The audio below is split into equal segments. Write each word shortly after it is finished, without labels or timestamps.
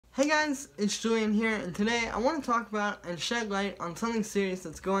Hey guys, it's Julian here, and today I want to talk about and shed light on something serious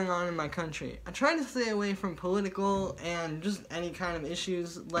that's going on in my country. I try to stay away from political and just any kind of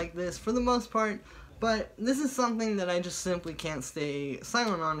issues like this for the most part, but this is something that I just simply can't stay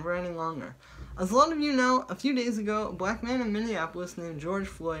silent on for any longer. As a lot of you know, a few days ago, a black man in Minneapolis named George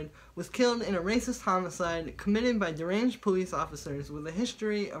Floyd was killed in a racist homicide committed by deranged police officers with a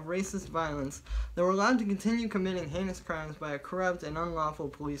history of racist violence that were allowed to continue committing heinous crimes by a corrupt and unlawful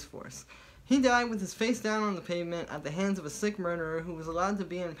police force. He died with his face down on the pavement at the hands of a sick murderer who was allowed to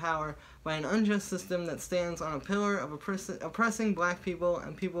be in power by an unjust system that stands on a pillar of oppressing black people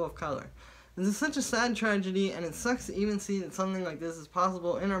and people of color. This is such a sad tragedy, and it sucks to even see that something like this is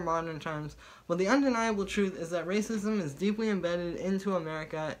possible in our modern times, but the undeniable truth is that racism is deeply embedded into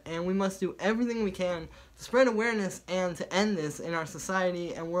America, and we must do everything we can to spread awareness and to end this in our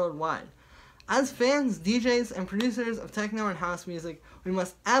society and worldwide. As fans, DJs, and producers of techno and house music, we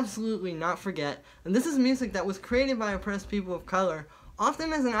must absolutely not forget that this is music that was created by oppressed people of color,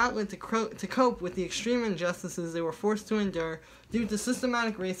 often as an outlet to cope with the extreme injustices they were forced to endure due to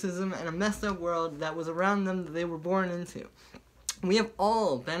systematic racism and a messed up world that was around them that they were born into. We have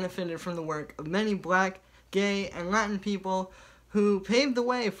all benefited from the work of many black, gay, and Latin people who paved the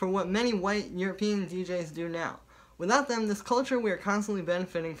way for what many white European DJs do now. Without them, this culture we are constantly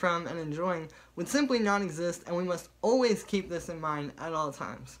benefiting from and enjoying would simply not exist, and we must always keep this in mind at all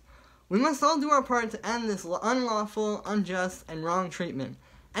times. We must all do our part to end this unlawful, unjust, and wrong treatment.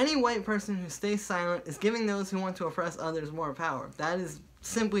 Any white person who stays silent is giving those who want to oppress others more power. That is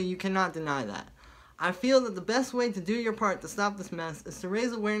simply, you cannot deny that. I feel that the best way to do your part to stop this mess is to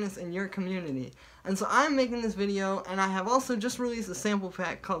raise awareness in your community. And so I'm making this video, and I have also just released a sample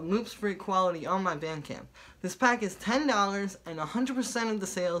pack called Loops for Equality on my Bandcamp. This pack is $10, and 100% of the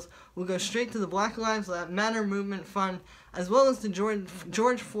sales will go straight to the Black Lives Matter Movement Fund, as well as to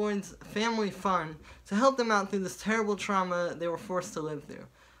George Floyd's Family Fund, to help them out through this terrible trauma they were forced to live through.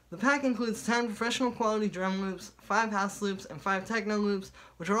 The pack includes 10 professional quality drum loops, 5 house loops, and 5 techno loops,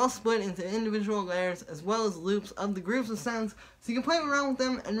 which are all split into individual layers, as well as loops of the grooves of sounds, so you can play around with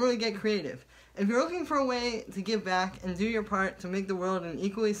them and really get creative. If you're looking for a way to give back and do your part to make the world an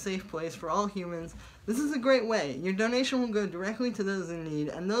equally safe place for all humans, this is a great way. Your donation will go directly to those in need,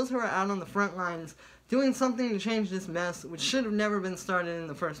 and those who are out on the front lines doing something to change this mess, which should have never been started in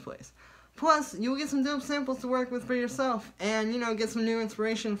the first place. Plus, you will get some dope samples to work with for yourself, and, get some new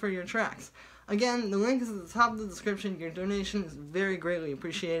inspiration for your tracks. Again, the link is at the top of the description. Your donation is very greatly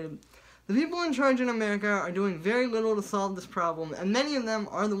appreciated. The people in charge in America are doing very little to solve this problem, and many of them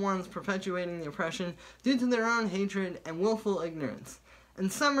are the ones perpetuating the oppression due to their own hatred and willful ignorance. In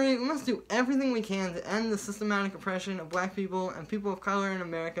summary, we must do everything we can to end the systematic oppression of black people and people of color in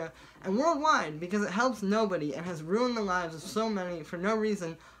America and worldwide, because it helps nobody and has ruined the lives of so many for no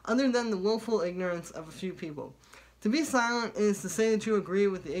reason other than the willful ignorance of a few people. To be silent is to say that you agree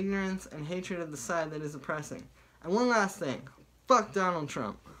with the ignorance and hatred of the side that is oppressing. And one last thing, fuck Donald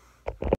Trump.